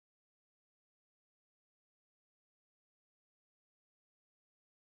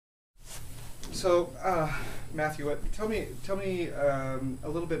So, Matthew, tell me a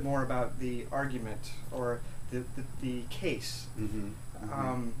little bit more about the argument or the case.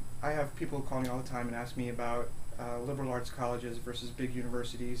 I have people calling all the time and ask me about liberal arts colleges versus big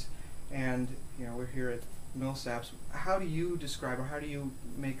universities, and we're here at Millsaps. How do you describe, or how do you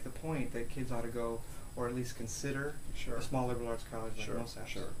make the point that kids ought to go, or at least consider, a small liberal arts college like Millsaps?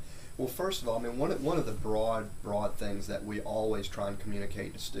 Sure. Well, first of all, I mean, one of the broad things that we always try and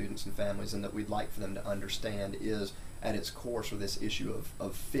communicate to students and families, and that we'd like for them to understand, is at its core sort of this issue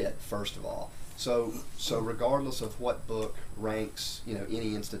of fit. First of all, so regardless of what book ranks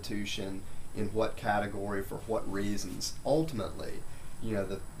any institution in what category for what reasons, ultimately,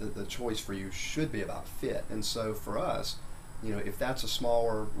 the choice for you should be about fit. And so for us, if that's a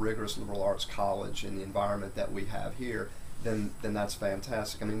smaller, rigorous liberal arts college in the environment that we have here, then that's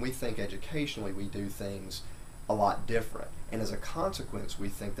fantastic. I mean, we think educationally we do things a lot different, and as a consequence, we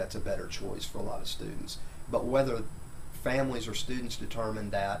think that's a better choice for a lot of students. But whether families or students determine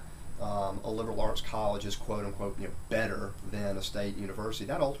that a liberal arts college is quote unquote better than a state university,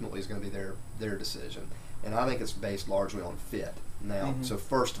 that ultimately is going to be their decision. And I think it's based largely on fit. Now, so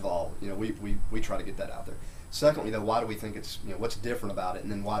first of all, we try to get that out there. Secondly, though, why do we think it's, what's different about it,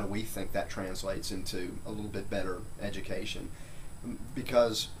 and then why do we think that translates into a little bit better education?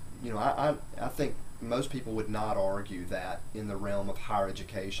 Because, I think most people would not argue that in the realm of higher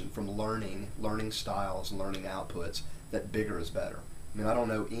education, from learning styles and learning outputs, that bigger is better. I mean, I don't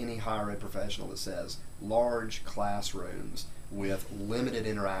know any higher ed professional that says large classrooms with limited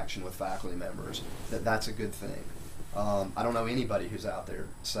interaction with faculty members, that's a good thing. I don't know anybody who's out there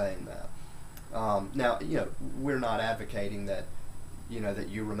saying that. Now, we're not advocating that, that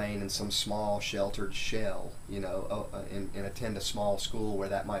you remain in some small sheltered shell, and attend a small school where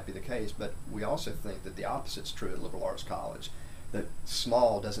that might be the case. But we also think that the opposite's true at liberal arts college, that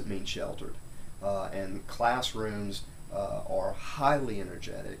small doesn't mean sheltered. And classrooms are highly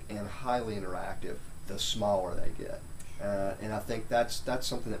energetic and highly interactive the smaller they get. And I think that's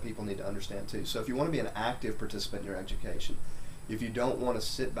something that people need to understand too. So if you want to be an active participant in your education, if you don't want to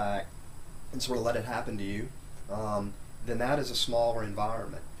sit back and sort of let it happen to you, then that is a smaller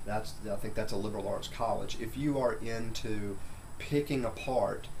environment. I think that's a liberal arts college. If you are into picking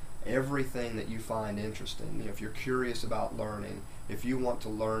apart everything that you find interesting, if you're curious about learning, if you want to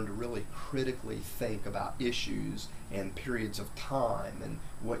learn to really critically think about issues and periods of time and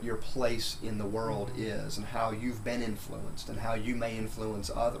what your place in the world is and how you've been influenced and how you may influence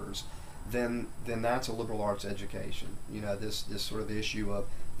others, then that's a liberal arts education. This sort of issue of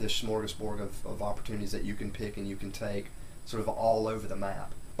this smorgasbord of opportunities that you can pick and you can take sort of all over the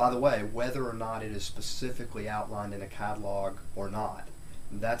map. By the way, whether or not it is specifically outlined in a catalog or not,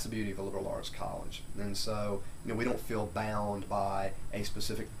 that's the beauty of a liberal arts college. And so, we don't feel bound by a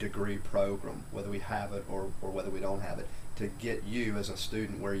specific degree program, whether we have it or whether we don't have it, to get you as a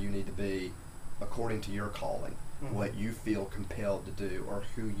student where you need to be according to your calling, what you feel compelled to do or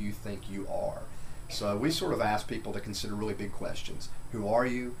who you think you are. So we sort of ask people to consider really big questions. Who are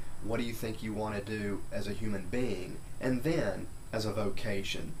you? What do you think you want to do as a human being? And then as a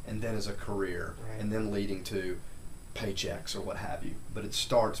vocation, and then as a career, and then leading to paychecks or what have you. But it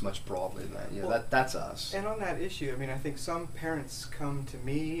starts much broadly than that. That's us. And on that issue, I mean, I think some parents come to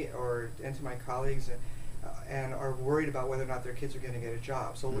me and to my colleagues and are worried about whether or not their kids are going to get a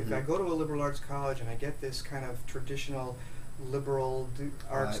job. So if I go to a liberal arts college and I get this kind of traditional liberal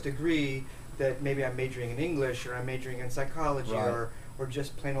arts degree, that maybe I'm majoring in English or I'm majoring in psychology or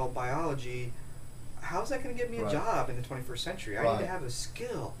just plain old biology, how's that going to get me a job in the 21st century? I need to have a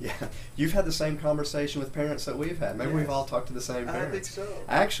skill. Yeah, you've had the same conversation with parents that we've had. Maybe we've all talked to the same parents. I think so.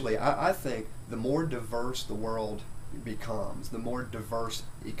 Actually, I think the more diverse the world becomes, the more diverse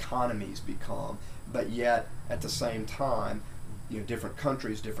economies become, but yet at the same time, different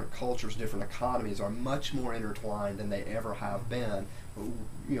countries, different cultures, different economies are much more intertwined than they ever have been.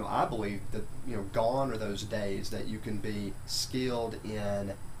 I believe that gone are those days that you can be skilled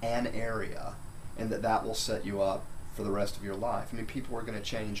in an area and that will set you up for the rest of your life. I mean, people are going to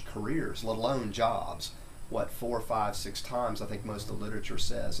change careers, let alone jobs, 4, 5, 6 times, I think most of the literature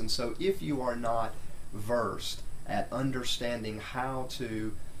says. And so if you are not versed at understanding how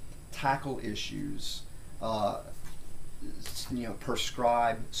to tackle issues,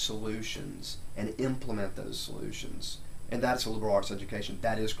 prescribe solutions, and implement those solutions, and that's a liberal arts education,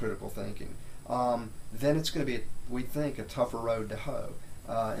 that is critical thinking, then it's going to be, we think, a tougher road to hoe.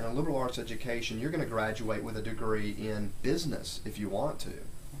 In a liberal arts education, you're going to graduate with a degree in business if you want to.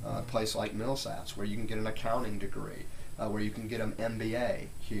 A place like Millsaps, where you can get an accounting degree, where you can get an MBA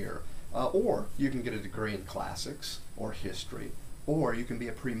here, or you can get a degree in classics or history or you can be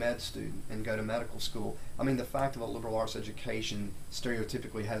a pre-med student and go to medical school. I mean, the fact of a liberal arts education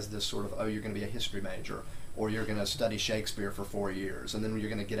stereotypically has this sort of, oh, you're going to be a history major, or you're going to study Shakespeare for 4 years, and then you're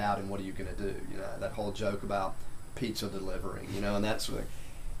going to get out and what are you going to do? You know, that whole joke about pizza delivering, you know, and that sort of thing.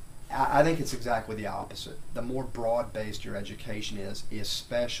 I think it's exactly the opposite. The more broad-based your education is,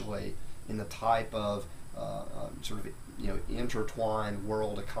 especially in the type of sort of, you know, intertwined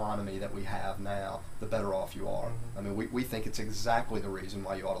world economy that we have now, the better off you are. Mm-hmm. I mean, we think it's exactly the reason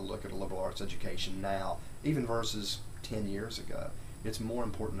why you ought to look at a liberal arts education now, even versus 10 years ago. It's more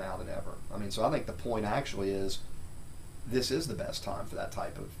important now than ever. I mean, so I think the point actually is this is the best time for that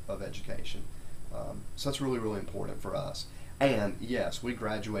type of education. So that's really, really important for us. And yes, we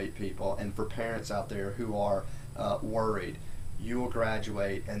graduate people, and for parents out there who are worried, you will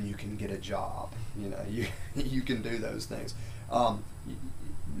graduate and you can get a job. You know, you can do those things.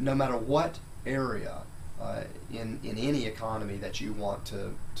 No matter what area in any economy that you want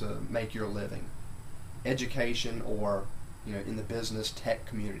to make your living, education or, you know, in the business tech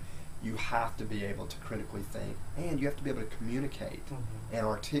community, you have to be able to critically think, and you have to be able to communicate and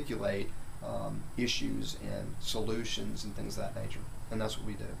articulate issues and solutions and things of that nature. And that's what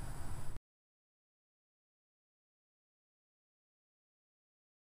we do.